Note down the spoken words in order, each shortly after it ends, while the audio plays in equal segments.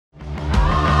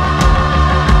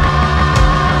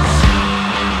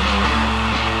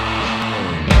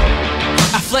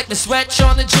the switch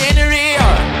on the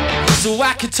generator so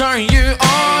I can turn you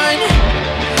on.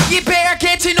 You better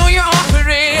get to know your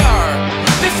operator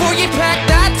before you pack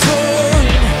that tone.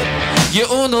 You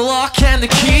own the lock and the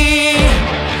key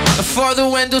for the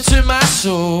window to my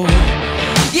soul.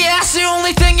 Yeah, that's the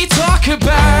only thing you talk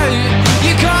about.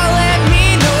 You gotta let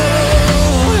me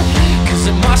know, 'cause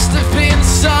it must have been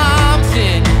some